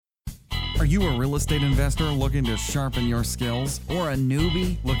Are you a real estate investor looking to sharpen your skills or a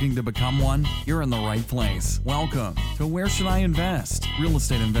newbie looking to become one? You're in the right place. Welcome to Where Should I Invest? Real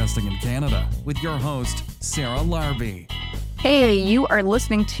Estate Investing in Canada with your host, Sarah Larbi. Hey, you are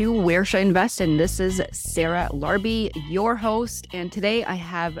listening to Where Should I Invest? And this is Sarah Larbi, your host. And today I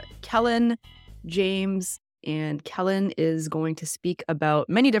have Kellen James. And Kellen is going to speak about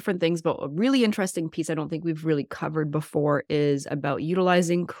many different things, but a really interesting piece I don't think we've really covered before is about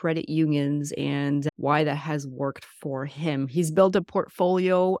utilizing credit unions and why that has worked for him. He's built a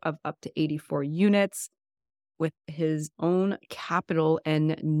portfolio of up to 84 units with his own capital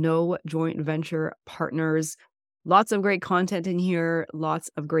and no joint venture partners. Lots of great content in here, lots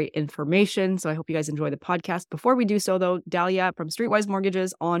of great information. So I hope you guys enjoy the podcast. Before we do so, though, Dahlia from Streetwise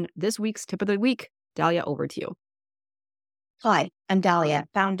Mortgages on this week's Tip of the Week. Dahlia, over to you. Hi, I'm Dahlia,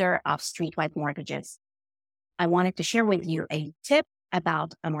 founder of Streetwise Mortgages. I wanted to share with you a tip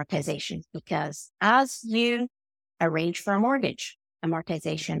about amortization because as you arrange for a mortgage,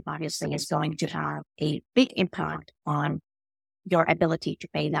 amortization obviously is going to have a big impact on your ability to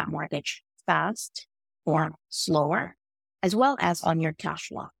pay that mortgage fast or slower, as well as on your cash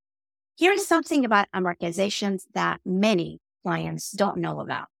flow. Here's something about amortizations that many clients don't know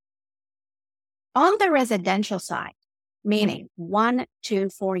about. On the residential side, meaning 1, 2,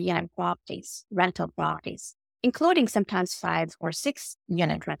 4 unit properties, rental properties, including sometimes 5 or 6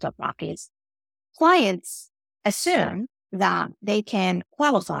 unit rental properties, clients assume that they can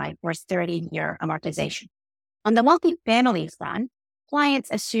qualify for 30-year amortization. On the multifamily front, clients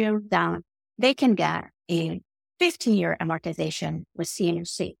assume that they can get a 50-year amortization with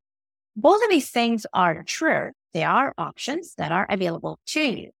CMHC. Both of these things are true. They are options that are available to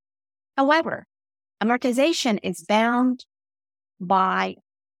you. However, amortization is bound by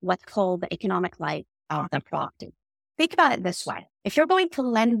what's called the economic life of the property. Think about it this way. If you're going to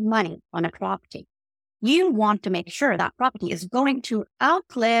lend money on a property, you want to make sure that property is going to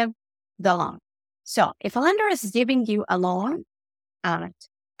outlive the loan. So if a lender is giving you a loan at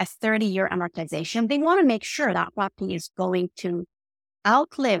a 30-year amortization, they want to make sure that property is going to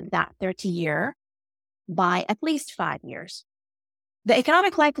outlive that 30-year by at least 5 years. The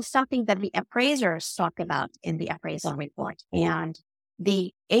economic life is something that the appraisers talk about in the appraisal report, and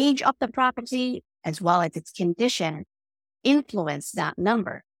the age of the property as well as its condition influence that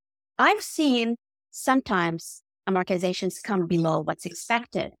number. I've seen sometimes amortizations come below what's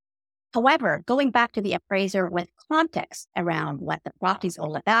expected. However, going back to the appraiser with context around what the property is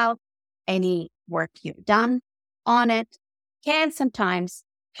all about, any work you've done on it can sometimes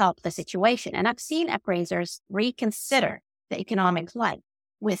help the situation. And I've seen appraisers reconsider the economic life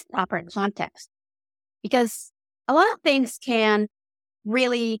with proper context, because a lot of things can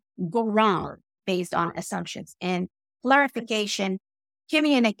really go wrong based on assumptions, and clarification,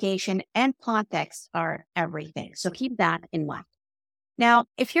 communication, and context are everything. So keep that in mind. Now,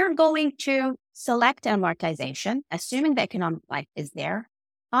 if you're going to select amortization, assuming the economic life is there,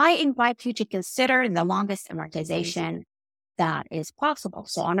 I invite you to consider the longest amortization that is possible.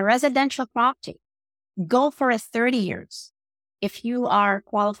 So on a residential property, go for a 30 years. If you are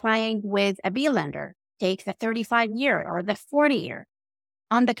qualifying with a B lender, take the 35-year or the 40-year.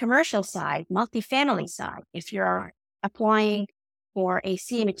 On the commercial side, multifamily side, if you're applying for a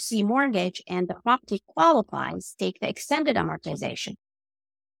CMHC mortgage and the property qualifies, take the extended amortization.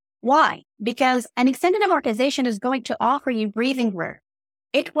 Why? Because an extended amortization is going to offer you breathing room.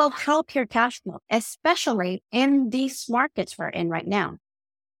 It will help your cash flow, especially in these markets we're in right now.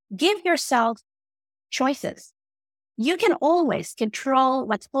 Give yourself choices. You can always control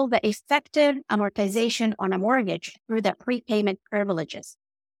what's called the effective amortization on a mortgage through the prepayment privileges.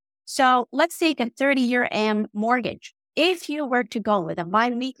 So let's take a 30-year AM mortgage. If you were to go with a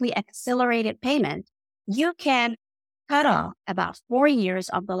biweekly accelerated payment, you can cut off about 4 years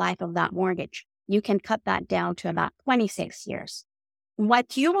of the life of that mortgage. You can cut that down to about 26 years.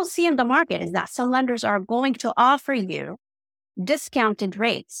 What you will see in the market is that some lenders are going to offer you discounted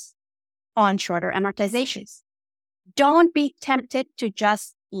rates on shorter amortizations. Don't be tempted to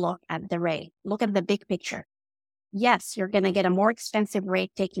just look at the rate. Look at the big picture. Yes, you're going to get a more expensive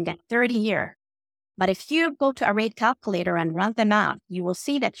rate taking a 30-year. But if you go to a rate calculator and run them out, you will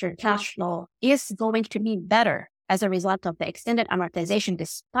see that your cash flow is going to be better as a result of the extended amortization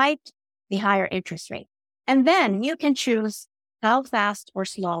despite the higher interest rate. And then you can choose how fast or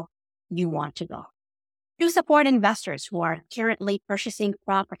slow you want to go. To support investors who are currently purchasing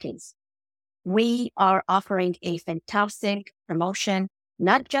properties, we are offering a fantastic promotion,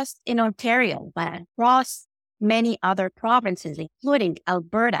 not just in Ontario, but across many other provinces, including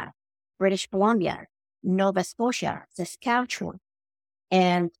Alberta, British Columbia, Nova Scotia, Saskatchewan.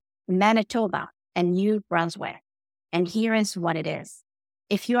 And Manitoba, and New Brunswick. And here is what it is.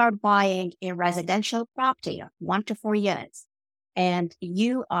 If you are buying a residential property of 1 to 4 units and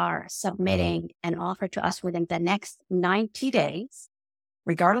you are submitting an offer to us within the next 90 days,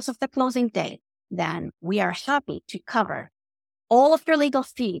 regardless of the closing date, then we are happy to cover all of your legal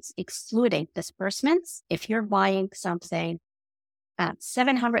fees, excluding disbursements, if you're buying something at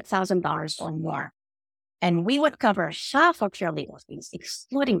 $700,000 or more. And we would cover half of your legal fees,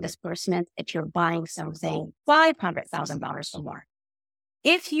 excluding disbursement, if you're buying something $500,000 or more.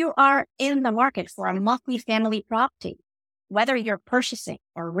 If you are in the market for a multi-family property, whether you're purchasing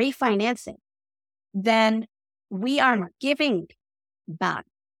or refinancing, then we are giving back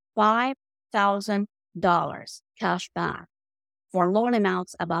 $5,000 cash back for loan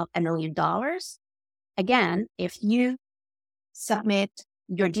amounts above $1 million. Again, if you submit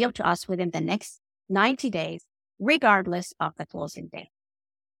your deal to us within the next 90 days, regardless of the closing date.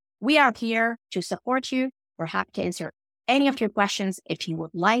 We are here to support you. We're happy to answer any of your questions. If you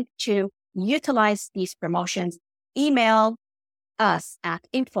would like to utilize these promotions, email us at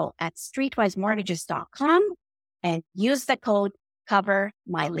info@streetwisemortgages.com and use the code cover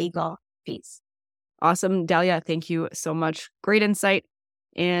my legal fees. Awesome. Dalia, thank you so much. Great insight.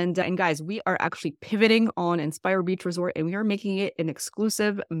 And guys, we are actually pivoting on Inspire Beach Resort, and we are making it an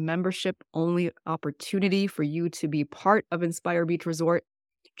exclusive membership-only opportunity for you to be part of Inspire Beach Resort.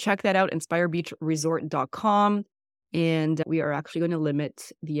 Check that out, inspirebeachresort.com. And we are actually going to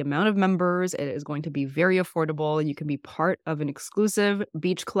limit the amount of members. It is going to be very affordable. You can be part of an exclusive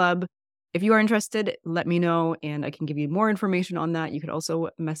beach club. If you are interested, let me know, and I can give you more information on that. You can also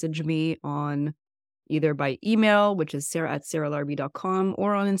message me on either by email, which is sarah@sarahlarby.com,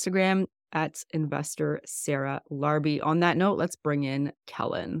 or on Instagram @investorsarahlarby. On that note, let's bring in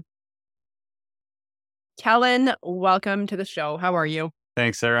Kellen. Kellen, welcome to the show. How are you?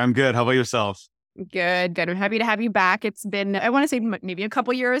 Thanks, Sarah. I'm good. How about yourself? Good. I'm happy to have you back. It's been, I want to say maybe a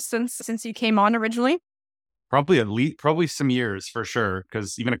couple years since you came on originally. Probably some years for sure,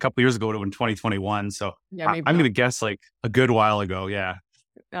 because even a couple years ago, it would have been 2021. So Yeah, I'm going to guess like a good while ago. Yeah.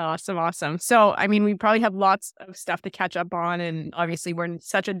 Awesome. So, I mean, we probably have lots of stuff to catch up on. And obviously, we're in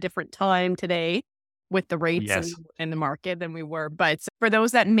such a different time today with the rates Yes. and the market than we were. But for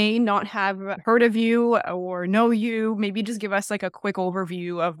those that may not have heard of you or know you, maybe just give us like a quick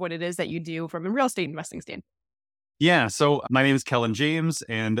overview of what it is that you do from a real estate investing standpoint. Yeah. So my name is Kellen James,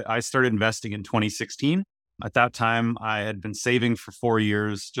 and I started investing in 2016. At that time, I had been saving for 4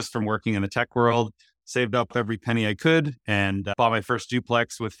 years just from working in the tech world, saved up every penny I could, and bought my first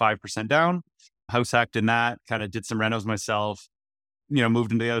duplex with 5% down. House hacked in that, kind of did some renos myself,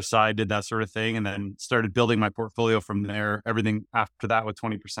 moved into the other side, did that sort of thing, and then started building my portfolio from there. Everything after that with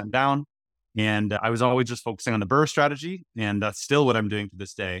 20% down. And I was always just focusing on the BRRRR strategy, and that's still what I'm doing to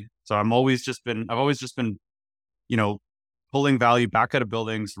this day. So I've always just been, pulling value back out of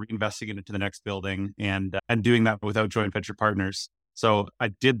buildings, reinvesting it into the next building, and doing that without joint venture partners. So I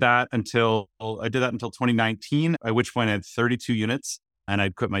did that until 2019, at which point I had 32 units and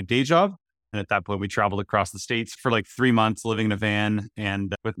I'd quit my day job. And at that point, we traveled across the States for like 3 months, living in a van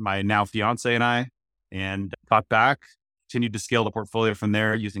and with my now fiance and I, and got back, continued to scale the portfolio from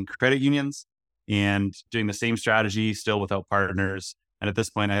there using credit unions and doing the same strategy, still without partners. And at this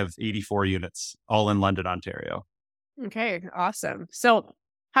point, I have 84 units, all in London, Ontario. Okay, awesome. So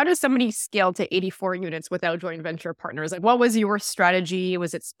how does somebody scale to 84 units without joint venture partners? Like, what was your strategy?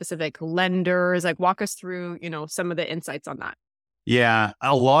 Was it specific lenders? Like, walk us through, some of the insights on that. Yeah,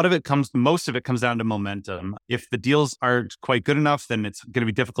 most of it comes down to momentum. If the deals aren't quite good enough, then it's going to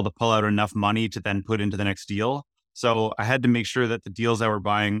be difficult to pull out enough money to then put into the next deal. So I had to make sure that the deals I were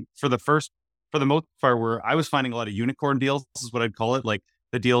buying for the most part I was finding a lot of unicorn deals. This is what I'd call it. Like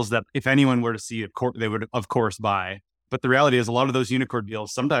the deals that if anyone were to see, they would of course buy. But the reality is a lot of those unicorn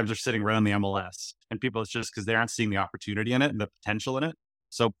deals sometimes are sitting right on the MLS, and people, it's just because they aren't seeing the opportunity in it and the potential in it.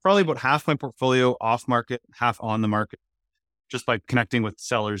 So probably about half my portfolio off market, half on the market, just by connecting with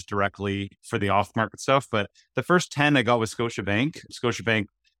sellers directly for the off market stuff. But the first 10 I got with Scotiabank. Scotiabank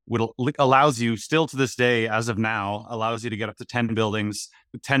allows you still to this day, as of now, allows you to get up to 10 buildings,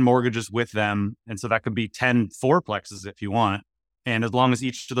 10 mortgages with them. And so that could be 10 fourplexes if you want. And as long as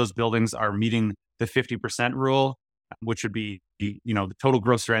each of those buildings are meeting the 50% rule, which would be, the total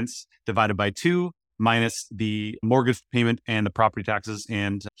gross rents divided by 2 minus the mortgage payment and the property taxes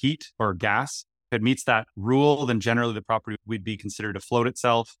and heat or gas. If it meets that rule, then generally the property would be considered to float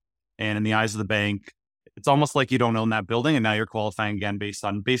itself. And in the eyes of the bank, it's almost like you don't own that building, and now you're qualifying again based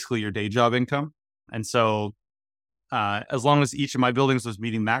on basically your day job income. And so as long as each of my buildings was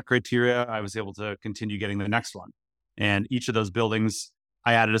meeting that criteria, I was able to continue getting the next one. And each of those buildings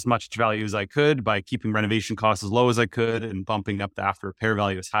I added as much value as I could by keeping renovation costs as low as I could and bumping up the after repair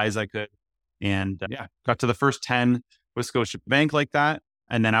value as high as I could. And got to the first 10 with Scotiabank like that.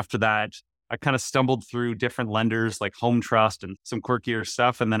 And then after that, I kind of stumbled through different lenders like Home Trust and some quirkier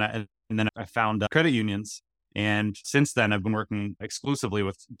stuff. And then I found credit unions. And since then, I've been working exclusively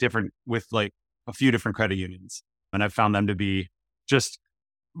with like a few different credit unions. And I've found them to be just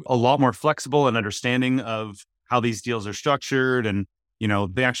a lot more flexible and understanding of how these deals are structured. And,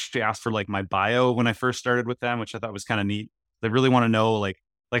 they actually asked for like my bio when I first started with them, which I thought was kind of neat. They really want to know, like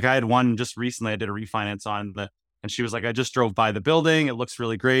I had one just recently, I did a refinance on and she was like, I just drove by the building. It looks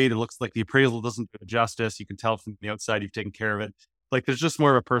really great. It looks like the appraisal doesn't do it justice. You can tell from the outside you've taken care of it. Like there's just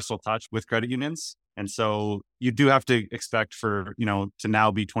more of a personal touch with credit unions. And so you do have to expect for, to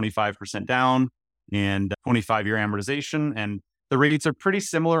now be 25% down and 25-year amortization. And the rates are pretty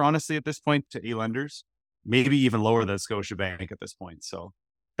similar, honestly, at this point to A-lenders, maybe even lower than Scotiabank at this point. So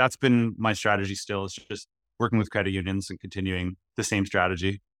that's been my strategy still, is just working with credit unions and continuing the same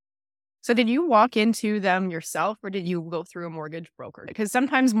strategy. So did you walk into them yourself or did you go through a mortgage broker? Because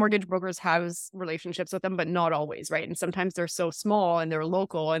sometimes mortgage brokers have relationships with them, but not always, right? And sometimes they're so small and they're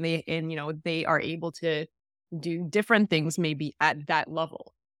local and they are able to do different things maybe at that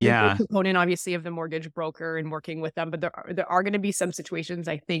level. Yeah. A component obviously of the mortgage broker and working with them, but there are going to be some situations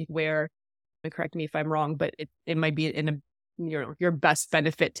I think where, correct me if I'm wrong, but it might be in your best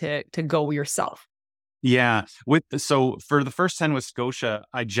benefit to go yourself. Yeah. So for the first 10 with Scotia,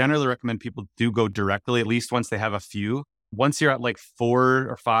 I generally recommend people do go directly, at least once they have a few. Once you're at like 4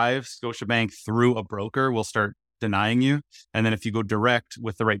 or 5, Scotiabank through a broker will start denying you. And then if you go direct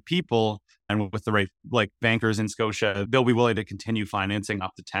with the right people and with the right like bankers in Scotia, they'll be willing to continue financing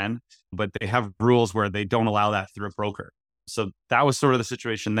up to 10. But they have rules where they don't allow that through a broker. So that was sort of the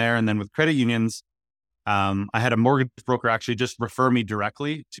situation there. And then with credit unions, I had a mortgage broker actually just refer me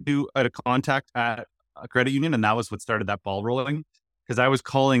directly to a contact at a credit union. And that was what started that ball rolling, because I was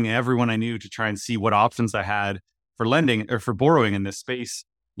calling everyone I knew to try and see what options I had for lending or for borrowing in this space,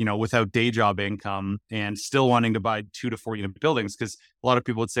 without day job income and still wanting to buy 2 to 4 unit buildings. Because a lot of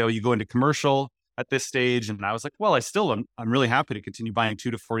people would say, oh, you go into commercial at this stage. And I was like, well, I'm really happy to continue buying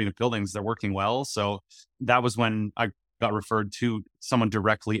 2 to 4 unit buildings. They're working well. So that was when I got referred to someone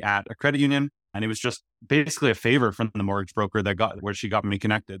directly at a credit union. And it was just basically a favor from the mortgage broker where she got me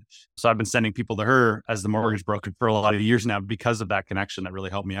connected. So I've been sending people to her as the mortgage broker for a lot of years now because of that connection that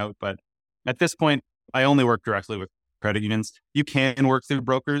really helped me out. But at this point, I only work directly with credit unions. You can work through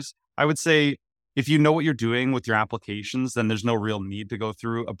brokers. I would say if you know what you're doing with your applications, then there's no real need to go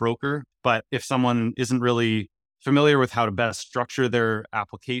through a broker. But if someone isn't really familiar with how to best structure their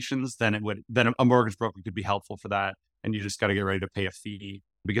applications, then a mortgage broker could be helpful for that. And you just got to get ready to pay a fee,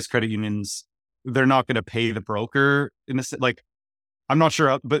 because credit unions, they're not going to pay the broker I'm not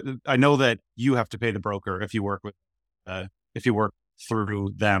sure, but I know that you have to pay the broker if you work through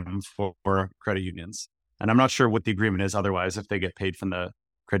them for credit unions. And I'm not sure what the agreement is otherwise if they get paid from the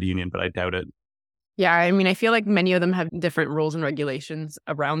credit union, but I doubt it. Yeah, I mean, I feel like many of them have different rules and regulations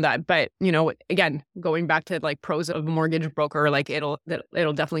around that. But, again, going back to like pros of a mortgage broker, like it'll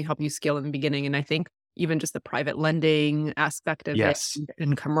definitely help you scale in the beginning. And I think even just the private lending aspect of it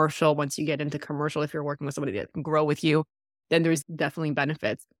in commercial, once you get into commercial, if you're working with somebody that can grow with you, then there's definitely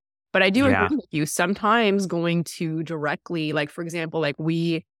benefits. But I do agree with you. Sometimes going to directly, like, for example, like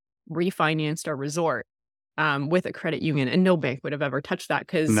we refinanced our resort with a credit union and no bank would have ever touched that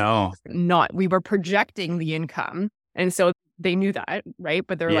because we were projecting the income. And so they knew that, right?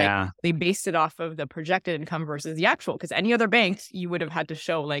 But they're like, they based it off of the projected income versus the actual, because any other banks, you would have had to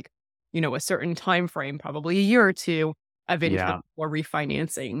show like, a certain time frame, probably a year or two of income or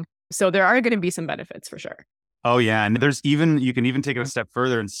refinancing. So there are going to be some benefits for sure. Oh yeah. And you can even take it a step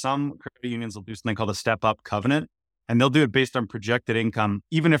further. And some credit unions will do something called a step up covenant, and they'll do it based on projected income,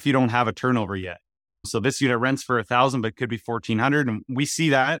 even if you don't have a turnover yet. So this unit rents for $1,000, but it could be $1,400. And we see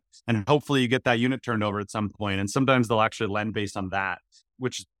that. And hopefully you get that unit turned over at some point. And sometimes they'll actually lend based on that,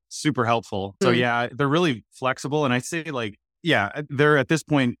 which is super helpful. So they're really flexible. And I say they're at this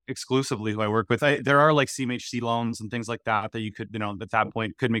point exclusively who I work with. There are like CMHC loans and things like that you could, at that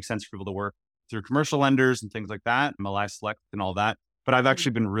point could make sense for people to work through commercial lenders and things like that, MLI Select and all that. But I've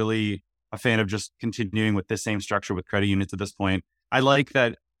actually been really a fan of just continuing with this same structure with credit unions at this point. I like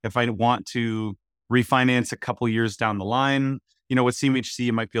that if I want to refinance a couple years down the line, with CMHC,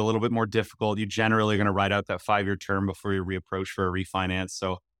 it might be a little bit more difficult. You're generally going to ride out that 5-year term before you reapproach for a refinance.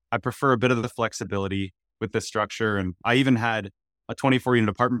 So I prefer a bit of the flexibility with this structure. And I even had a 24-unit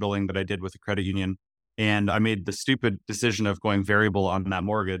apartment building that I did with a credit union. And I made the stupid decision of going variable on that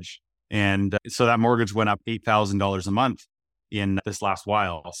mortgage. And so that mortgage went up $8,000 a month. in this last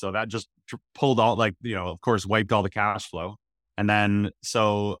while. So that just pulled all, like, of course, wiped all the cash flow. And then,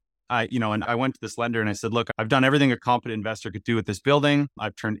 so and I went to this lender and I said, look, I've done everything a competent investor could do with this building.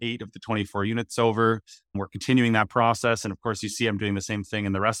 I've turned 8 of the 24 units over. We're continuing that process. And of course, you see, I'm doing the same thing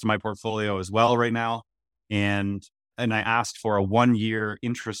in the rest of my portfolio as well right now. And I asked for a 1-year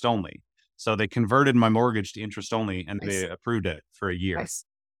interest only. So they converted my mortgage to interest only, and they approved it for a year. Nice.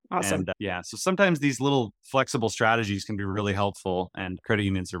 Awesome. And so sometimes these little flexible strategies can be really helpful, and credit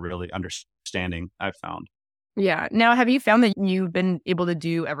unions are really understanding, I've found. Yeah. Now, have you found that you've been able to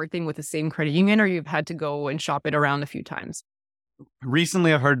do everything with the same credit union, or you've had to go and shop it around a few times?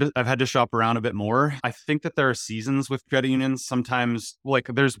 Recently, I've had to shop around a bit more. I think that there are seasons with credit unions. Sometimes, like,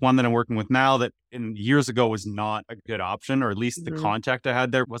 there's one that I'm working with now that years ago was not a good option, or at least the contact I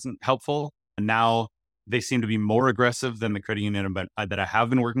had there wasn't helpful. And now they seem to be more aggressive than the credit union that I have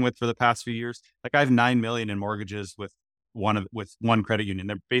been working with for the past few years. Like, I have $9 million in mortgages with one credit union.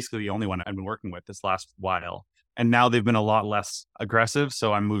 They're basically the only one I've been working with this last while. And now they've been a lot less aggressive.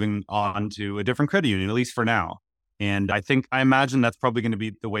 So I'm moving on to a different credit union, at least for now. And I imagine that's probably going to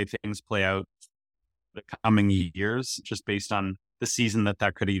be the way things play out the coming years, just based on the season that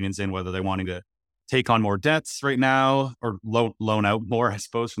credit union's in, whether they're wanting to take on more debts right now or loan out more, I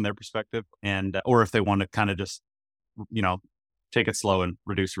suppose, from their perspective, and or if they want to kind of just, take it slow and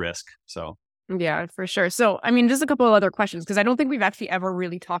reduce risk. So. Yeah, for sure. So, I mean, just a couple of other questions, because I don't think we've actually ever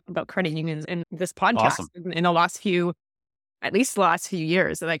really talked about credit unions in this podcast in the last few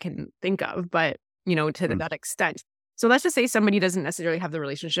years that I can think of, but, to that extent. So let's just say somebody doesn't necessarily have the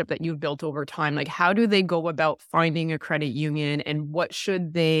relationship that you've built over time. Like, how do they go about finding a credit union, and what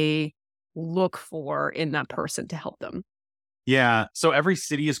should they look for in that person to help them? Yeah. So every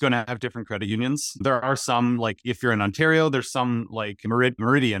city is going to have different credit unions. There are some, like, if you're in Ontario, there's some like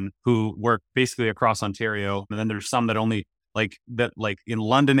Meridian who work basically across Ontario. And then there's some that only like in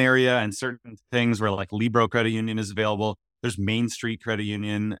London area, and certain things where like Libro Credit Union is available. There's Main Street Credit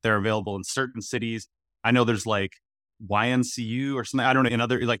Union. They're available in certain cities. I know there's like YNCU or something. I don't know. In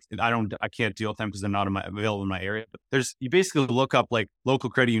other, like, I can't deal with them because they're not available in my area. But you basically look up like local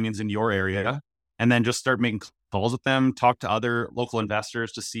credit unions in your area, and then just start making calls with them, talk to other local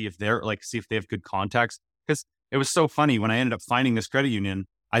investors to see if they have good contacts. Because it was so funny when I ended up finding this credit union,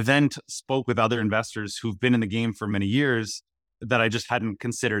 I then spoke with other investors who've been in the game for many years that I just hadn't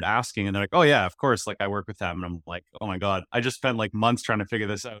considered asking. And they're like, oh yeah, of course. Like, I work with them. And I'm like, oh my God, I just spent like months trying to figure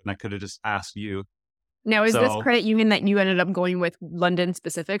this out, and I could have just asked you. Now, is this credit union that you ended up going with London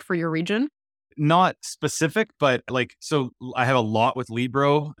specific for your region? Not specific, but like, so I have a lot with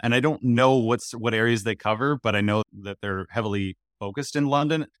Libro, and I don't know what areas they cover, but I know that they're heavily focused in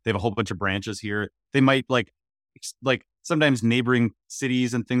London. They have a whole bunch of branches here. They might like sometimes neighboring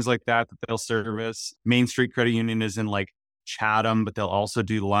cities and things like that they'll service. Main Street Credit Union is in like Chatham, but they'll also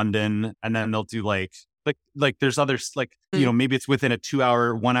do London, and then they'll do like there's others, like, maybe it's within a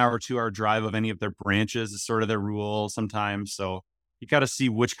 2-hour drive of any of their branches is sort of their rule sometimes. So you got to see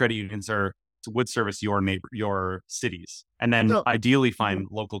which credit unions would service your cities, and then ideally find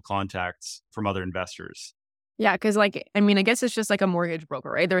local contacts from other investors. Yeah, because I guess it's just like a mortgage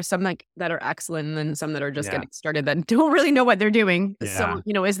broker, right? There's some that are excellent, and then some that are just getting started that don't really know what they're doing. Yeah.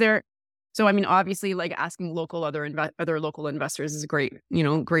 So, is there? So, obviously, like, asking other local investors is a great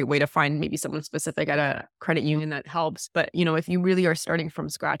way to find maybe someone specific at a credit union that helps. But, if you really are starting from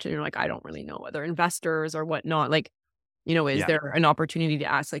scratch and you're like, I don't really know other investors or whatnot, like, is there an opportunity to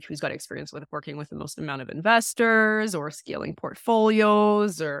ask, like, who's got experience with working with the most amount of investors or scaling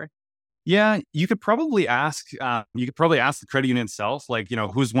portfolios or? Yeah, you could probably ask the credit union itself, like,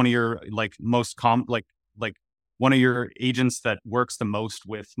 who's one of your like most like one of your agents that works the most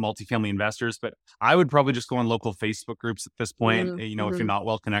with multifamily investors. But I would probably just go on local Facebook groups at this point, if you're not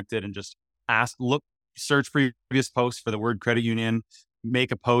well connected, and just search previous posts for the word credit union,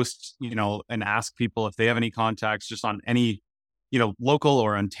 make a post, and ask people if they have any contacts just on any, local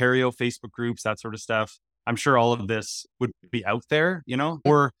or Ontario Facebook groups, that sort of stuff. I'm sure all of this would be out there,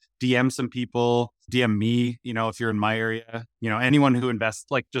 or DM some people, DM me, if you're in my area, anyone who invests,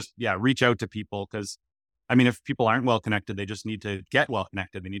 like, just, reach out to people. Because if people aren't well connected, they just need to get well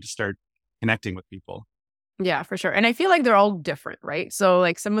connected. They need to start connecting with people. Yeah, for sure. And I feel like they're all different, right? So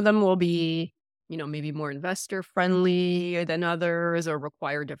like some of them will be, maybe more investor friendly than others, or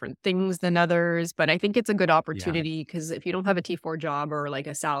require different things than others. But I think it's a good opportunity, because if you don't have a T4 job or like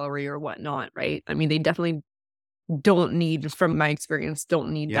a salary or whatnot, right? They definitely don't need, from my experience,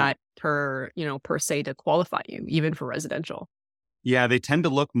 that per se to qualify you, even for residential. Yeah, they tend to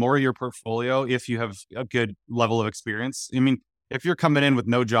look more at your portfolio if you have a good level of experience. if you're coming in with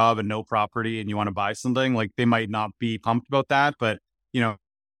no job and no property and you want to buy something, like they might not be pumped about that. But,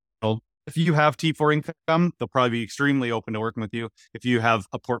 if you have T4 income, they'll probably be extremely open to working with you. If you have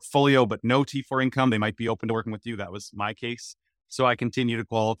a portfolio but no T4 income, they might be open to working with you. That was my case. So I continue to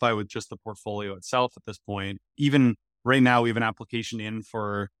qualify with just the portfolio itself at this point. Even right now, we have an application in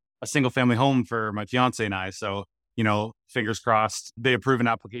for a single family home for my fiance and I. So, fingers crossed, they approve an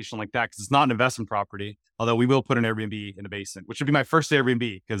application like that because it's not an investment property. Although we will put an Airbnb in the basement, which would be my first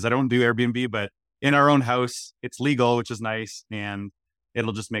Airbnb because I don't do Airbnb, but in our own house, it's legal, which is nice. And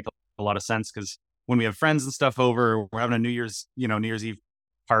it'll just make a lot of sense because when we have friends and stuff over, we're having a New Year's Eve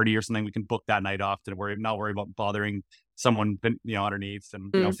party or something, we can book that night off to not worry about bothering someone, underneath.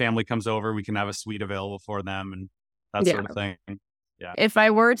 And, family comes over, we can have a suite available for them and that sort of thing. Yeah. If I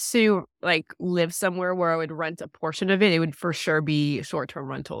were to live somewhere where I would rent a portion of it, it would for sure be short-term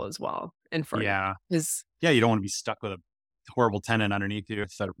rental as well. And you don't want to be stuck with a horrible tenant underneath you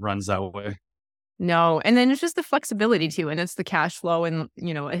if that runs that way. No. And then it's just the flexibility too. And it's the cash flow. And,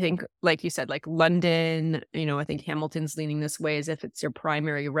 I think, like you said, like London, I think Hamilton's leaning this way as if it's your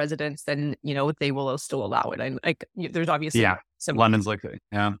primary residence, then, they will still allow it. And there's obviously some London's exactly.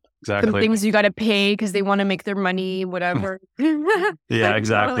 Some things you got to pay because they want to make their money, whatever. Yeah,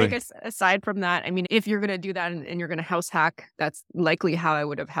 exactly. Aside from that, I mean, if you're going to do that and you're going to house hack, that's likely how I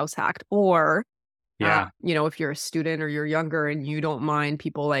would have house hacked. Or if you're a student or you're younger and you don't mind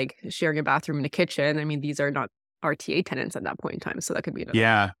people sharing a bathroom and a kitchen, I mean, these are not RTA tenants at that point in time. So that could be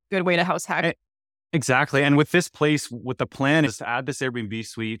a good way to house hack. Exactly. And with this place, what the plan is to add this Airbnb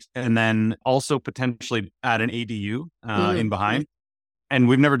suite and then also potentially add an ADU in behind. And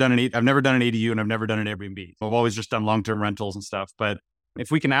I've never done an ADU and I've never done an Airbnb. I've always just done long-term rentals and stuff. But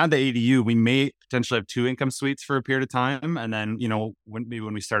if we can add the ADU, we may potentially have 2 income suites for a period of time. And then,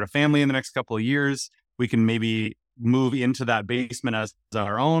 when we start a family in the next couple of years, we can maybe move into that basement as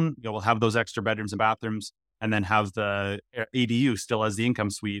our own. We'll have those extra bedrooms and bathrooms and then have the ADU still as the income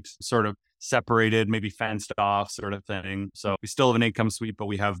suite, sort of separated, maybe fenced off sort of thing. So we still have an income suite, but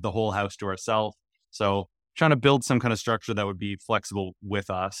we have the whole house to ourselves. So trying to build some kind of structure that would be flexible with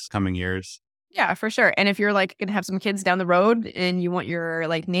us coming years. Yeah, for sure. And if you're going to have some kids down the road and you want your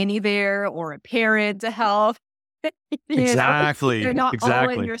nanny there or a parent to help. Exactly. They're not all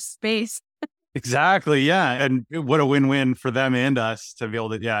in your space. Exactly. Yeah. And what a win-win for them and us to be able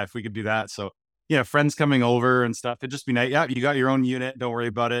to, if we could do that. So friends coming over and stuff, it'd just be nice. Yeah, you got your own unit. Don't worry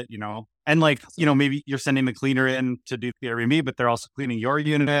about it, And maybe you're sending the cleaner in to do the Airbnb, but they're also cleaning your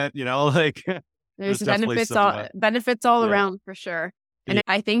unit, There's benefits all around for sure. And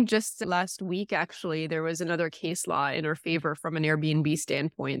I think just last week, actually, there was another case law in our favor from an Airbnb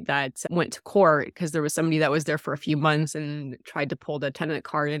standpoint that went to court because there was somebody that was there for a few months and tried to pull the tenant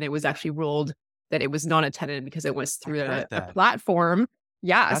card, and it was actually ruled that it was not a tenant because it was through a platform.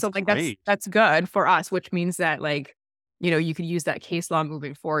 Yeah. That's good for us, which means that you could use that case law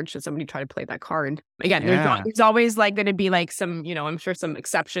moving forward should somebody try to play that card. Again, there's always going to be some, I'm sure some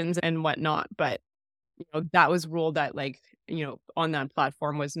exceptions and whatnot, but that was ruled that on that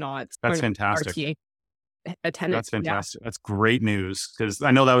platform was not. That's fantastic. RTA a tenant. That's fantastic. Yeah. That's great news because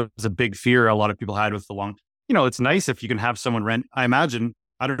I know that was a big fear a lot of people had with the long. It's nice if you can have someone rent. I imagine,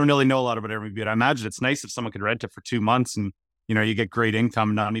 I don't really know a lot about Airbnb, but I imagine it's nice if someone could rent it for 2 months and you get great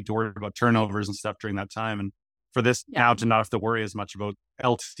income, not need to worry about turnovers and stuff during that time. And for this now to not have to worry as much about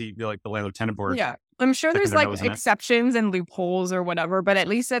LTC, the landlord tenant board. Yeah. I'm sure there's exceptions and loopholes or whatever, but at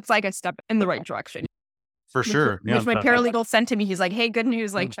least it's a step in the right direction. For sure. Which my paralegal sent to me. He's like, hey, good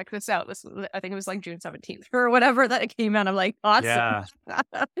news. Check this out. I think it was June 17th or whatever that it came out. I'm like, awesome. Yeah.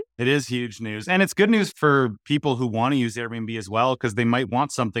 It is huge news. And it's good news for people who want to use Airbnb as well, because they might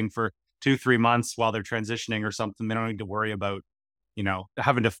want something for 2-3 months while they're transitioning or something. They don't need to worry about,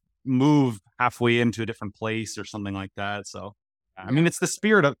 having to move halfway into a different place or something like that. So, I mean, it's the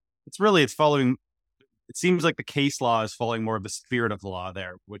spirit of, it's following, it seems like the case law is following more of the spirit of the law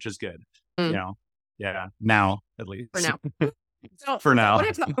there, which is good, Yeah, now at least. For now. So, for now. I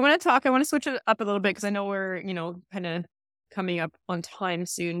want to switch it up a little bit because I know we're, kind of coming up on time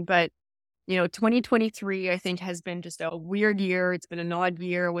soon. But, 2023, I think, has been just a weird year. It's been an odd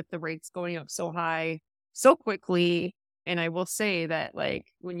year with the rates going up so high so quickly. And I will say that,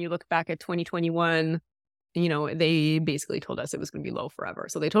 when you look back at 2021, they basically told us it was going to be low forever.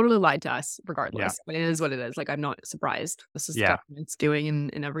 So they totally lied to us regardless. Yeah. But it is what it is. I'm not surprised. This is stuff it's doing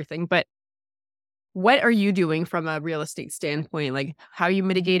and everything. But what are you doing from a real estate standpoint? How are you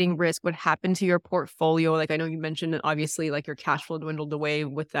mitigating risk? What happened to your portfolio? I know you mentioned, obviously, your cash flow dwindled away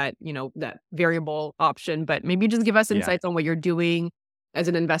with that, that variable option, but maybe just give us insights on what you're doing as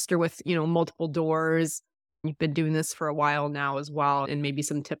an investor with, multiple doors You've been doing this for a while now as well, and maybe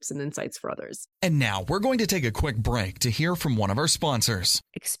some tips and insights for others. And now we're going to take a quick break to hear from one of our sponsors.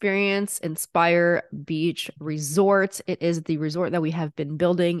 Experience Inspire Beach Resort. It is the resort that we have been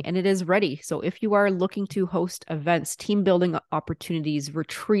building, and it is ready. So if you are looking to host events, team building opportunities,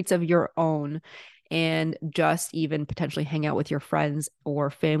 retreats of your own, and just even potentially hang out with your friends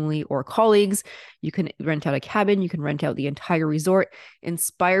or family or colleagues, you can rent out a cabin. You can rent out the entire resort.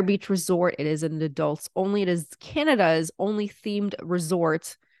 Inspire Beach Resort. It is an adults only. It is Canada's only themed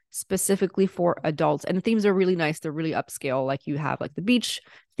resort specifically for adults. And the themes are really nice. They're really upscale. Like you have like the beach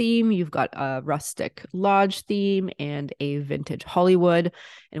theme, you've got a rustic lodge theme and a vintage Hollywood.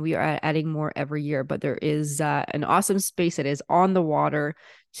 And we are adding more every year, but there is an awesome space that is on the water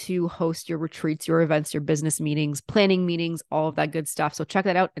to host your retreats, your events, your business meetings, planning meetings, all of that good stuff. So check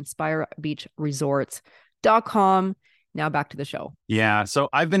that out, inspirebeachresorts.com. Now back to the show. Yeah. So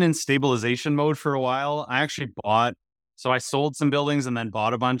I've been in stabilization mode for a while. I sold some buildings and then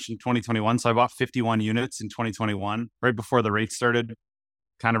bought a bunch in 2021. So I bought 51 units in 2021, right before the rates started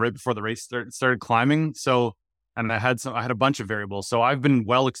climbing. So, and I had a bunch of variables. So I've been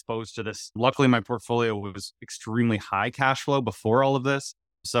well exposed to this. Luckily, my portfolio was extremely high cash flow before all of this.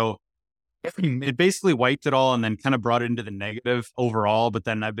 So it basically wiped it all and then kind of brought it into the negative overall. But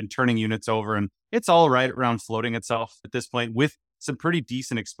then I've been turning units over and it's all right around floating itself at this point with some pretty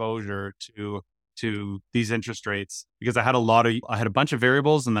decent exposure to these interest rates, because I had a bunch of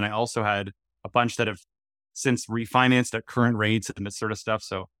variables, and then I also had a bunch that have since refinanced at current rates and this sort of stuff.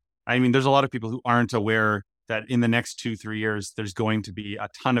 So, I mean, there's a lot of people who aren't aware that in the next 2-3 years, there's going to be a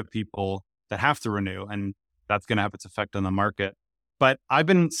ton of people that have to renew, and that's going to have its effect on the market. But I've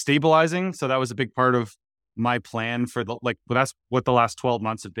been stabilizing. So that was a big part of my plan for that's what the last 12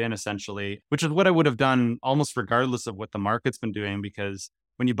 months have been essentially, which is what I would have done almost regardless of what the market's been doing, because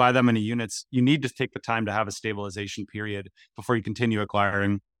when you buy that many units, you need to take the time to have a stabilization period before you continue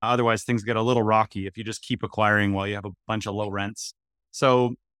acquiring. Otherwise, things get a little rocky if you just keep acquiring while you have a bunch of low rents.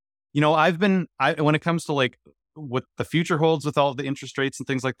 So, when it comes to like what the future holds with all the interest rates and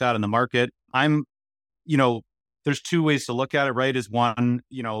things like that in the market, there's two ways to look at it, right? Is one,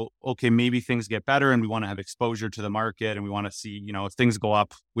 okay, maybe things get better and we want to have exposure to the market and we want to see, if things go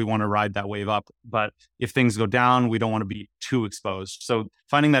up, we want to ride that wave up. But if things go down, we don't want to be too exposed. So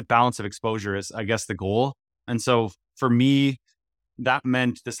finding that balance of exposure is, I guess, the goal. And so for me, that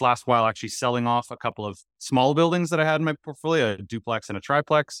meant this last while actually selling off a couple of small buildings that I had in my portfolio, a duplex and a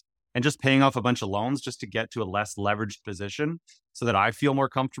triplex, and just paying off a bunch of loans just to get to a less leveraged position so that I feel more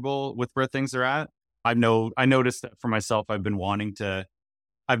comfortable with where things are at. I noticed that for myself, I've been wanting to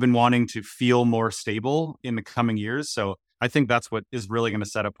feel more stable in the coming years. So I think that's what is really going to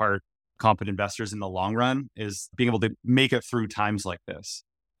set apart competent investors in the long run, is being able to make it through times like this.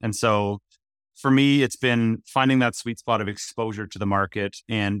 And so for me, it's been finding that sweet spot of exposure to the market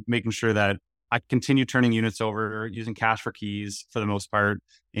and making sure that I continue turning units over, using cash for keys for the most part,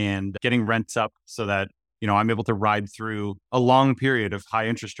 and getting rents up so that I'm able to ride through a long period of high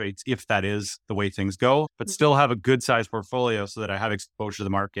interest rates if that is the way things go, but still have a good sized portfolio so that I have exposure to the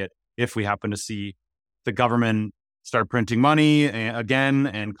market if we happen to see the government start printing money again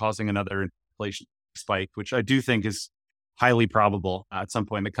and causing another inflation spike, which I do think is highly probable at some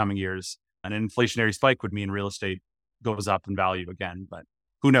point in the coming years. An inflationary spike would mean real estate goes up in value again, but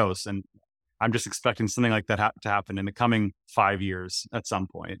who knows? And I'm just expecting something like that to happen in the coming 5 years at some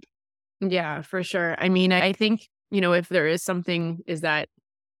point. Yeah, for sure. I mean, I think, if there is something is that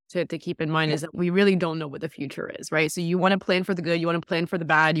to keep in mind is that we really don't know what the future is, right? So you want to plan for the good, you want to plan for the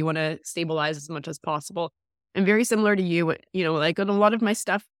bad, you want to stabilize as much as possible. And very similar to you, like a lot of my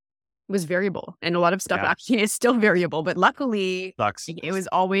stuff was variable and a lot of stuff actually is still variable, but luckily it was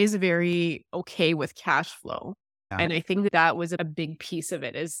always very okay with cash flow. Yeah. And I think that was a big piece of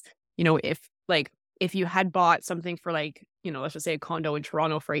it is, if you had bought something for like, let's just say a condo in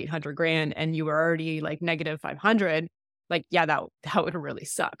Toronto for $800,000 and you were already like negative 500, like, yeah, that would really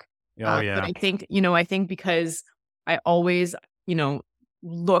suck. Oh, yeah. But I think because I always,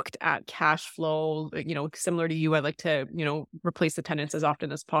 looked at cash flow, similar to you, I like to, replace the tenants as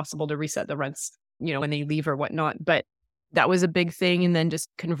often as possible to reset the rents, when they leave or whatnot. But that was a big thing. And then just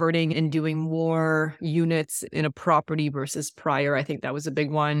converting and doing more units in a property versus prior. I think that was a big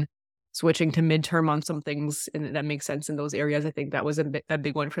one. Switching to midterm on some things, and that makes sense in those areas. I think that was a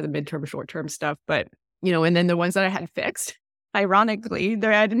big one for the midterm, short-term stuff. But, and then the ones that I had fixed, ironically,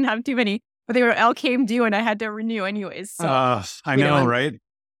 I didn't have too many, but they all came due and I had to renew anyways. So, I know, right?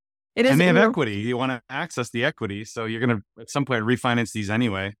 It is. And they have equity. You want to access the equity. So you're going to, at some point, refinance these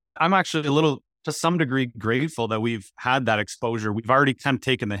anyway. I'm actually a little, to some degree, grateful that we've had that exposure. We've already kind of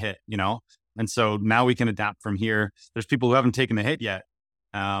taken the hit, And so now we can adapt from here. There's people who haven't taken the hit yet.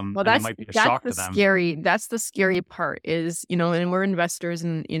 Well, and it might be a shock to them. That's the scary part is, and we're investors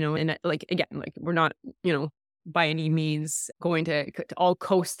and, and like, again, like we're not, by any means going to all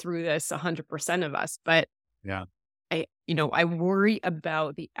coast through this 100% of us. But yeah, I worry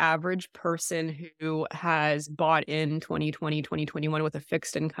about the average person who has bought in 2020, 2021 with a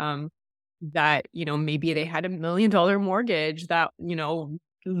fixed income that, maybe they had $1 million mortgage that,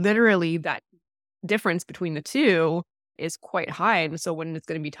 literally that difference between the two is quite high. And so when it's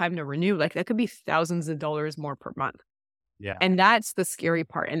going to be time to renew, like that could be thousands of dollars more per month. Yeah. And that's the scary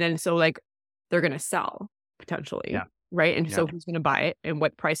part. And then so like they're going to sell potentially. Yeah. Right. And so who's going to buy it and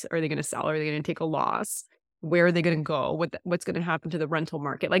what price are they going to sell? Are they going to take a loss? Where are they going to go? What's going to happen to the rental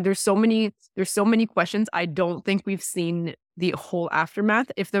market? Like there's so many questions. I don't think we've seen the whole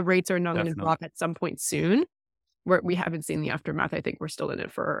aftermath. If the rates are not going to drop at some point soon, we haven't seen the aftermath. I think we're still in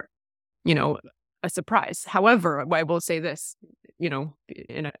it for, a surprise. However, I will say this,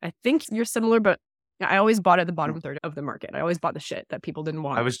 and I think you're similar, but I always bought at the bottom third of the market. I always bought the shit that people didn't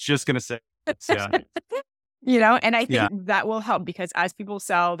want. I was just going to say, and I think that will help because as people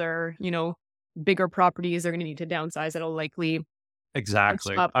sell their, bigger properties, they're going to need to downsize. It'll likely.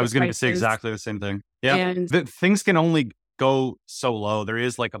 Exactly. I was going to say exactly the same thing. Yeah. And things can only go so low. There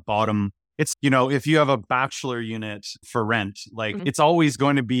is like a bottom. It's, if you have a bachelor unit for rent, like it's always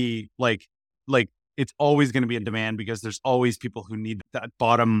going to be like it's always going to be in demand because there's always people who need that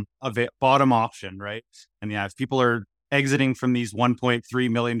bottom option. Right. And if people are exiting from these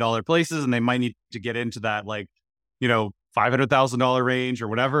 $1.3 million places and they might need to get into that, like, $500,000 range or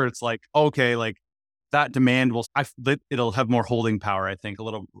whatever, it's like, okay, like that demand it'll have more holding power, I think, a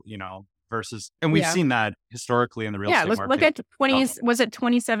little, versus, and we've seen that historically in the real estate market. Look at was it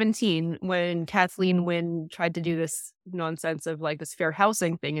 2017 when Kathleen Wynne tried to do this nonsense of like this fair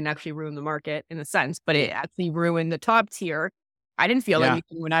housing thing and actually ruined the market in a sense, but it actually ruined the top tier. I didn't feel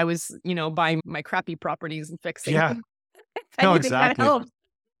anything when I was, buying my crappy properties and fixing them. No, exactly. Well,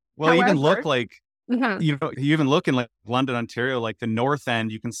 However, even look like, you even look in like London, Ontario, like the north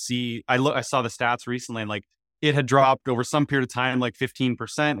end, you can see, I saw the stats recently and like it had dropped over some period of time, like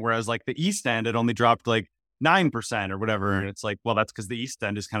 15%, whereas like the east end, it only dropped like 9% or whatever. And it's like, well, that's because the east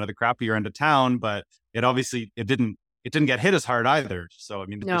end is kind of the crappier end of town, but it didn't get hit as hard either. So, I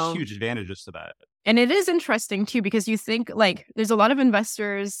mean, there's huge advantages to that. And it is interesting too, because you think like there's a lot of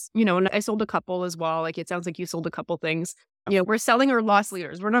investors, and I sold a couple as well. Like it sounds like you sold a couple things. We're selling our loss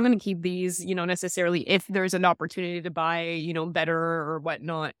leaders. We're not going to keep these, necessarily if there's an opportunity to buy, better or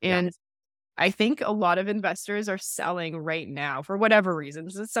whatnot. And I think a lot of investors are selling right now for whatever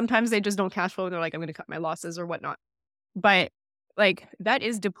reasons. Sometimes they just don't cash flow. They're like, I'm going to cut my losses or whatnot. But like that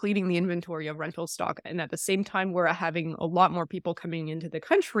is depleting the inventory of rental stock. And at the same time, we're having a lot more people coming into the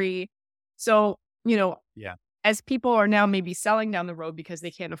country. So, as people are now maybe selling down the road because they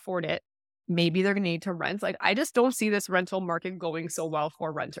can't afford it, maybe they're going to need to rent. Like, I just don't see this rental market going so well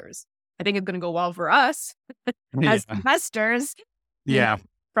for renters. I think it's going to go well for us as investors. Yeah.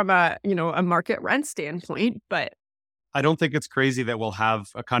 From a market rent standpoint, but I don't think it's crazy that we'll have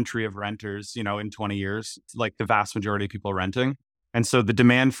a country of renters, in 20 years, like the vast majority of people renting. And so the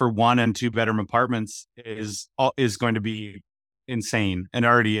demand for 1 and 2 bedroom apartments is going to be insane and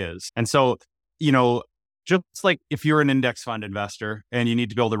already is. And so, just like if you're an index fund investor and you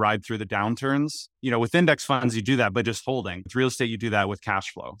need to be able to ride through the downturns, with index funds, you do that by just holding. With real estate, you do that with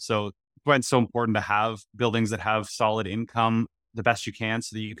cash flow. So it's so important to have buildings that have solid income the best you can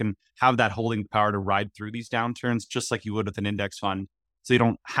so that you can have that holding power to ride through these downturns, just like you would with an index fund. So you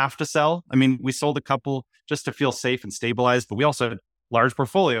don't have to sell. I mean, we sold a couple just to feel safe and stabilized, but we also had large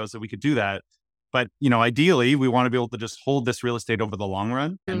portfolios that we could do that. But, ideally, we want to be able to just hold this real estate over the long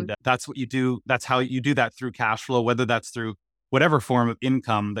run. And that's what you do. That's how you do that through cash flow, whether that's through whatever form of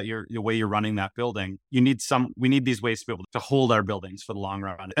income that the way you're running that building. We need these ways to be able to hold our buildings for the long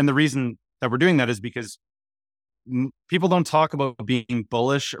run. And the reason that we're doing that is because people don't talk about being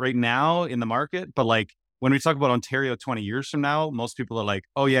bullish right now in the market. But like when we talk about Ontario 20 years from now, most people are like,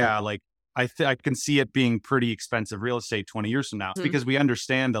 oh yeah, like I can see it being pretty expensive real estate 20 years from now. It's because we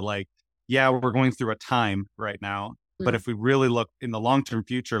understand that like, yeah, we're going through a time right now. But if we really look in the long-term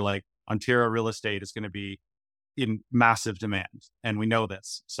future, like Ontario real estate is going to be in massive demand. And we know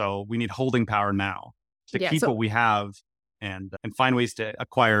this. So we need holding power now to keep what we have and find ways to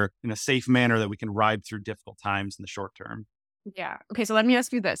acquire in a safe manner that we can ride through difficult times in the short term. Yeah. Okay. So let me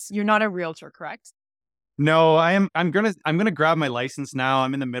ask you this. You're not a realtor, correct? No, I am. I'm gonna grab my license now.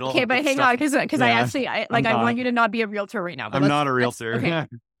 I'm in the middle. Okay, but hang on, because I want you to not be a realtor right now. I'm not a realtor. Okay.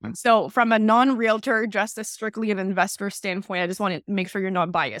 So from a non-realtor, just a strictly an investor standpoint, I just want to make sure you're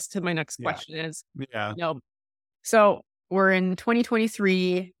not biased to my next question is, so we're in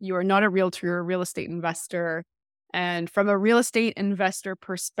 2023, you are not a realtor, you're a real estate investor. And from a real estate investor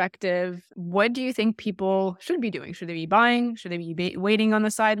perspective, what do you think people should be doing? Should they be buying? Should they be waiting on the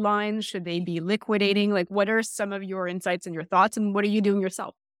sidelines? Should they be liquidating? Like, what are some of your insights and your thoughts? And what are you doing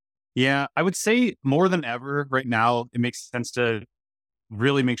yourself? Yeah, I would say more than ever right now, it makes sense to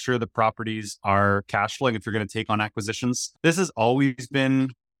really make sure the properties are cash flowing if you're going to take on acquisitions. This has always been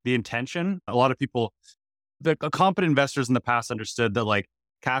the intention. A lot of people, the competent investors in the past understood that like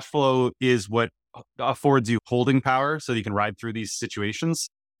cash flow is what affords you holding power so you can ride through these situations.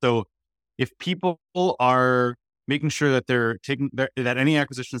 So if people are making sure that they're taking that any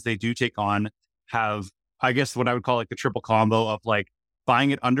acquisitions they do take on have, I guess what I would call like the triple combo of like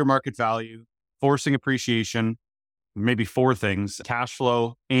buying it under market value, forcing appreciation, maybe four things: cash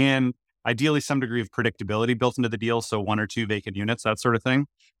flow, and ideally some degree of predictability built into the deal. So one or two vacant units, that sort of thing.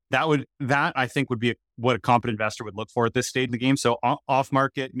 That I think would be what a competent investor would look for at this stage in the game. So off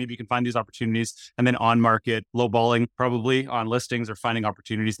market, maybe you can find these opportunities, and then on market, lowballing probably on listings or finding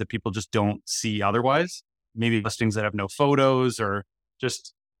opportunities that people just don't see otherwise. Maybe listings that have no photos or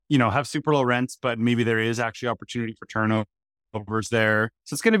just, have super low rents, but maybe there is actually opportunity for turnovers there.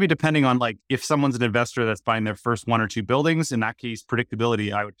 So it's going to be depending on like if someone's an investor that's buying their first one or two buildings. In that case,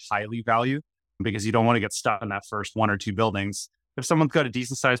 predictability I would highly value because you don't want to get stuck in that first one or two buildings. If someone's got a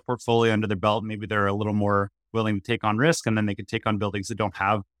decent sized portfolio under their belt, maybe they're a little more willing to take on risk, and then they can take on buildings that don't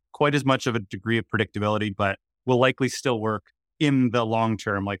have quite as much of a degree of predictability, but will likely still work in the long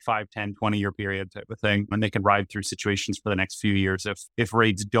term, like 5, 10, 20-year period type of thing. And they can ride through situations for the next few years if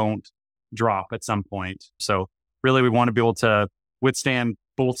rates don't drop at some point. So really, we want to be able to withstand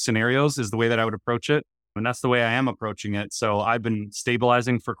both scenarios is the way that I would approach it. And that's the way I am approaching it. So I've been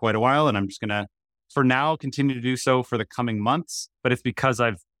stabilizing for quite a while, and I'm just going to, for now, continue to do so for the coming months. But it's because I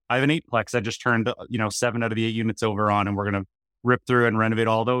have an 8-plex. I just turned 7 out of the 8 units over on, and we're going to rip through and renovate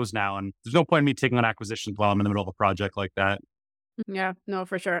all those now. And there's no point in me taking on acquisitions while I'm in the middle of a project like that. Yeah, no,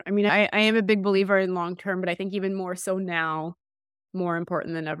 for sure. I mean, I am a big believer in long term, but I think even more so now, more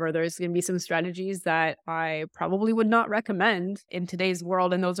important than ever, there's going to be some strategies that I probably would not recommend in today's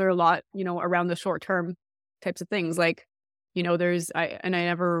world. And those are a lot, around the short term types of things. Like, I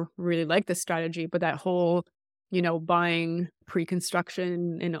never really liked this strategy, but that whole, buying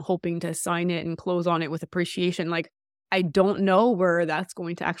pre-construction and hoping to sign it and close on it with appreciation. Like, I don't know where that's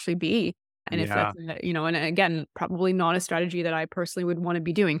going to actually be. And if that's, and again, probably not a strategy that I personally would want to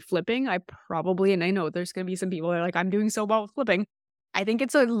be doing. Flipping, and I know there's going to be some people that are like, I'm doing so well with flipping. I think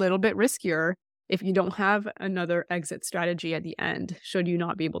it's a little bit riskier if you don't have another exit strategy at the end, should you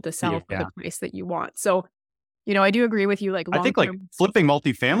not be able to sell for the price that you want. So, I do agree with you. Like, I think like flipping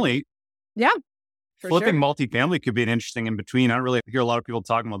multifamily. Yeah. Flipping multifamily could be an interesting in between. I don't really hear a lot of people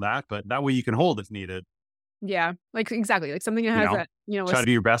talking about that, but that way you can hold if needed. Yeah. Like exactly. Like something that has that, try to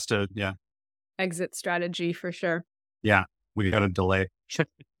do your best to, exit strategy for sure. Yeah. We got a delay.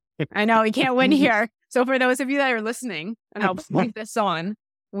 I know we can't win here. So for those of you that are listening, and I'll leave this on,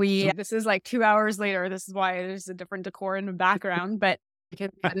 this is like 2 hours later. This is why there's a different decor in the background, but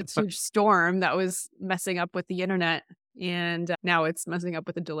because we had this huge storm that was messing up with the internet, and now it's messing up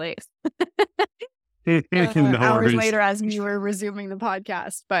with the delays. Hours later as we were resuming the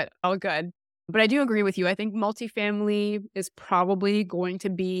podcast, but all good. But I do agree with you. I think multifamily is probably going to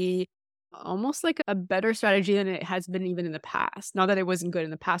be almost like a better strategy than it has been even in the past. Not that it wasn't good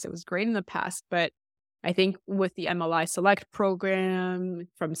in the past. It was great in the past, but I think with the MLI Select program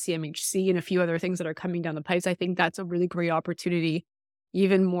from CMHC and a few other things that are coming down the pipes, I think that's a really great opportunity,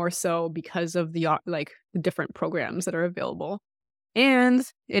 even more so because of the different programs that are available. And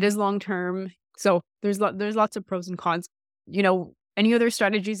it is long-term. So there's lots of pros and cons. Any other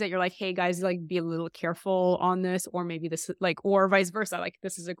strategies that you're like, hey guys, like be a little careful on this, or maybe this or vice versa. Like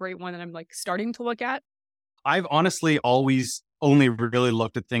this is a great one that I'm like starting to look at. I've honestly always only really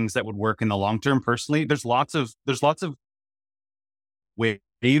looked at things that would work in the long term. Personally, there's lots of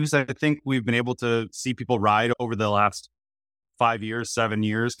waves I think we've been able to see people ride over the last 5 years, 7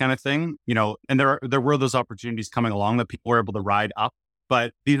 years kind of thing, and there were those opportunities coming along that people were able to ride up,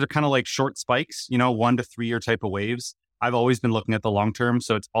 but these are kind of like short spikes, 1 to 3 year type of waves. I've always been looking at the long term.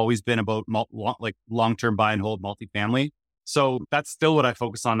 So it's always been about long-term buy and hold multifamily. So that's still what I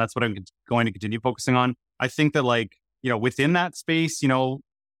focus on. That's what I'm going to continue focusing on. I think that within that space, 2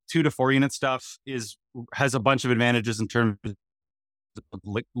 to 4 unit stuff has a bunch of advantages in terms of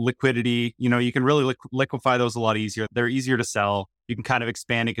liquidity. You can really liquefy those a lot easier. They're easier to sell. You can kind of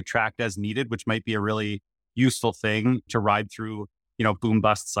expand and contract as needed, which might be a really useful thing to ride through, boom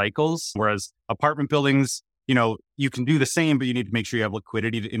bust cycles. Whereas apartment buildings, you can do the same, but you need to make sure you have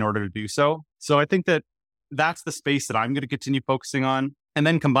liquidity in order to do so. So I think that's the space that I'm going to continue focusing on. And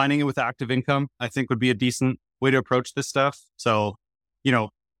then combining it with active income, I think would be a decent way to approach this stuff. So,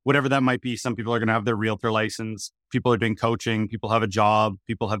 whatever that might be, some people are going to have their realtor license. People are doing coaching. People have a job.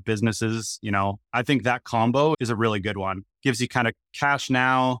 People have businesses. I think that combo is a really good one. Gives you kind of cash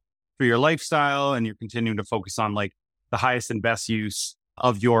now for your lifestyle, and you're continuing to focus on like the highest and best use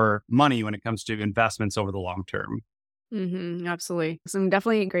of your money when it comes to investments over the long term. Absolutely. Some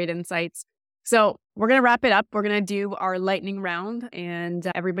definitely great insights. So we're going to wrap it up. We're going to do our lightning round,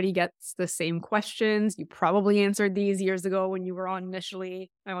 and everybody gets the same questions. You probably answered these years ago when you were on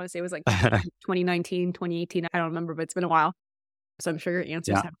initially. I want to say it was like 2019, 2018. I don't remember, but it's been a while. So I'm sure your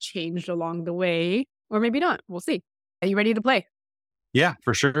answers have changed along the way, or maybe not. We'll see. Are you ready to play? Yeah,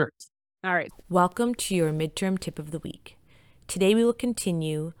 for sure. All right. Welcome to your midterm tip of the week. Today we will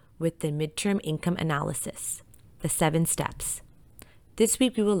continue with the midterm income analysis, the 7 steps. This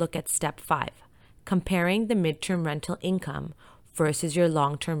week we will look at step 5, comparing the midterm rental income versus your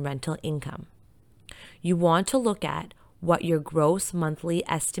long-term rental income. You want to look at what your gross monthly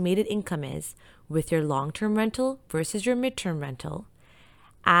estimated income is with your long-term rental versus your midterm rental.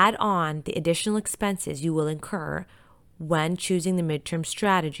 Add on the additional expenses you will incur when choosing the midterm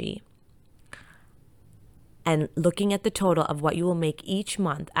strategy, and looking at the total of what you will make each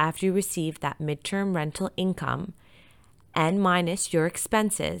month after you receive that midterm rental income and minus your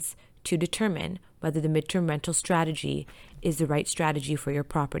expenses to determine whether the midterm rental strategy is the right strategy for your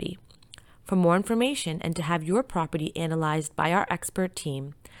property. For more information and to have your property analyzed by our expert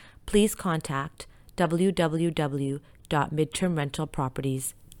team, please contact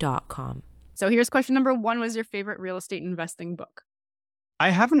www.midtermrentalproperties.com. So here's question number 1. Was your favorite real estate investing book?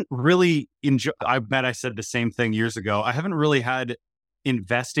 I haven't really enjoyed, I bet I said the same thing years ago. I haven't really had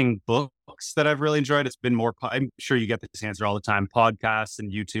investing books that I've really enjoyed. It's been more, I'm sure you get this answer all the time, podcasts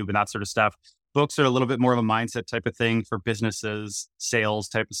and YouTube and that sort of stuff. Books are a little bit more of a mindset type of thing for businesses, sales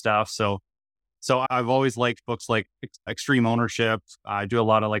type of stuff. So I've always liked books like Extreme Ownership. I do a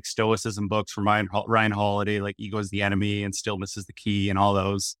lot of like Stoicism books from Ryan Holiday, like Ego is the Enemy and Stillness is the Key and all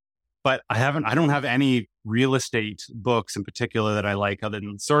those. But I don't have any real estate books in particular that I like, other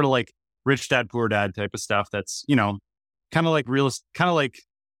than sort of like Rich Dad, Poor Dad type of stuff. That's, kind of like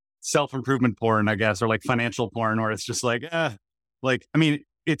self-improvement porn, I guess, or like financial porn, where it's just like,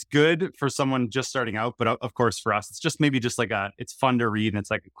 it's good for someone just starting out. But of course, for us, it's just maybe just like it's fun to read. And it's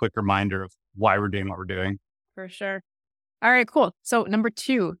like a quick reminder of why we're doing what we're doing. For sure. All right, cool. So number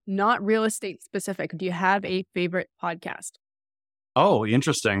 2, not real estate specific. Do you have a favorite podcast? Oh,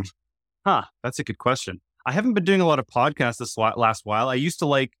 interesting. That's a good question. I haven't been doing a lot of podcasts this last while. I used to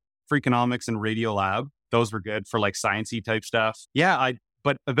like Freakonomics and Radiolab. Those were good for like sciencey type stuff. Yeah, I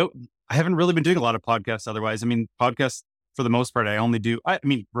haven't really been doing a lot of podcasts otherwise. I mean, podcasts for the most part, I only do,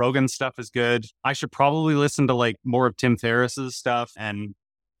 Rogan's stuff is good. I should probably listen to like more of Tim Ferriss's stuff and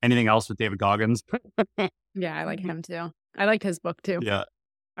anything else with David Goggins. Yeah, I like him too. I liked his book too. Yeah.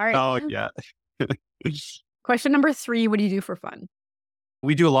 All right. Oh, yeah. Question number 3, what do you do for fun?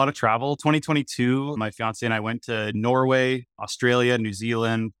 We do a lot of travel. 2022, my fiance and I went to Norway, Australia, New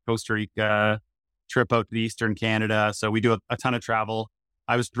Zealand, Costa Rica, trip out to Eastern Canada. So we do a ton of travel.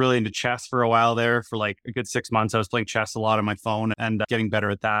 I was really into chess for a while there. For like a good 6 months, I was playing chess a lot on my phone and getting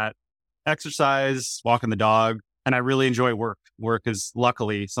better at that. Exercise, walking the dog, and I really enjoy work. Work is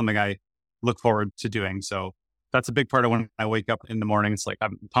luckily something I look forward to doing. So that's a big part of when I wake up in the morning. It's like,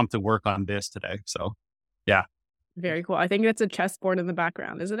 I'm pumped to work on this today. So yeah. Very cool. I think that's a chessboard in the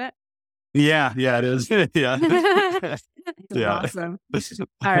background, isn't it? Yeah, it is. Yeah. Yeah. Awesome.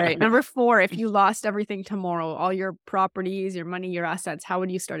 All right. Number 4, if you lost everything tomorrow, all your properties, your money, your assets, how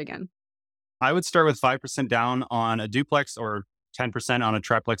would you start again? I would start with 5% down on a duplex or 10% on a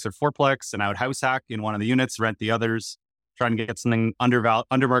triplex or fourplex, and I would house hack in one of the units, rent the others, try and get something under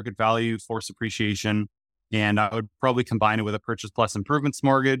market value, force appreciation. And I would probably combine it with a purchase plus improvements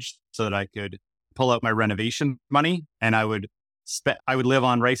mortgage so that I could pull out my renovation money, and I would live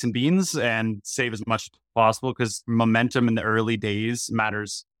on rice and beans and save as much as possible, because momentum in the early days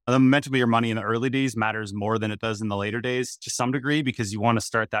matters. The momentum of your money in the early days matters more than it does in the later days to some degree, because you want to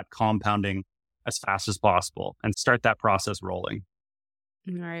start that compounding as fast as possible and start that process rolling.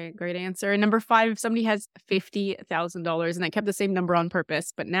 All right. Great answer. And number 5, if somebody has $50,000, and I kept the same number on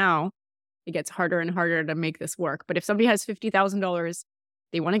purpose, but now it gets harder and harder to make this work. But if somebody has $50,000,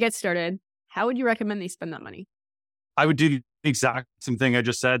 they want to get started, how would you recommend they spend that money? I would do the exact same thing I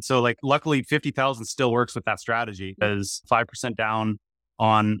just said. So like, luckily 50,000 still works with that strategy, because 5% down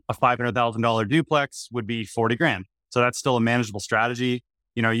on a $500,000 duplex would be $40,000. So that's still a manageable strategy.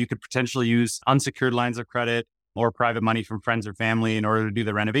 You could potentially use unsecured lines of credit or private money from friends or family in order to do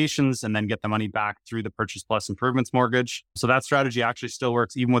the renovations and then get the money back through the Purchase Plus Improvements mortgage. So that strategy actually still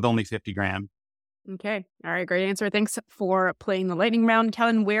works even with only 50 grand. Okay. All right. Great answer. Thanks for playing the lightning round.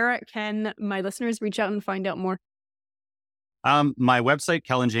 Kellen, where can my listeners reach out and find out more? My website,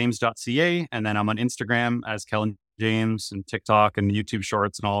 kellenjames.ca. And then I'm on Instagram as Kellen James and TikTok and YouTube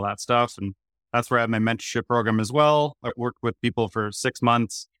Shorts and all that stuff. And that's where I have my mentorship program as well. I work with people for 6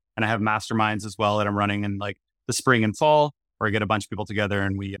 months and I have masterminds as well that I'm running in like the spring and fall, where I get a bunch of people together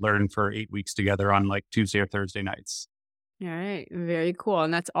and we learn for 8 weeks together on like Tuesday or Thursday nights. All right. Very cool.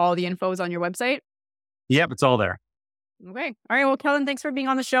 And that's all the info is on your website? Yep, it's all there. Okay. All right. Well, Kellen, thanks for being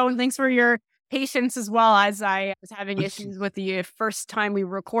on the show and thanks for your patience as well, as I was having issues with the first time we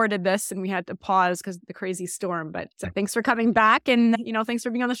recorded this and we had to pause because of the crazy storm. But thanks for coming back and, thanks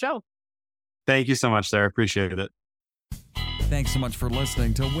for being on the show. Thank you so much, Sarah. Appreciate it. Thanks so much for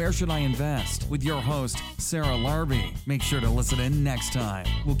listening to Where Should I Invest with your host, Sarah Larbi. Make sure to listen in next time.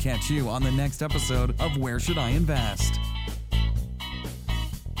 We'll catch you on the next episode of Where Should I Invest?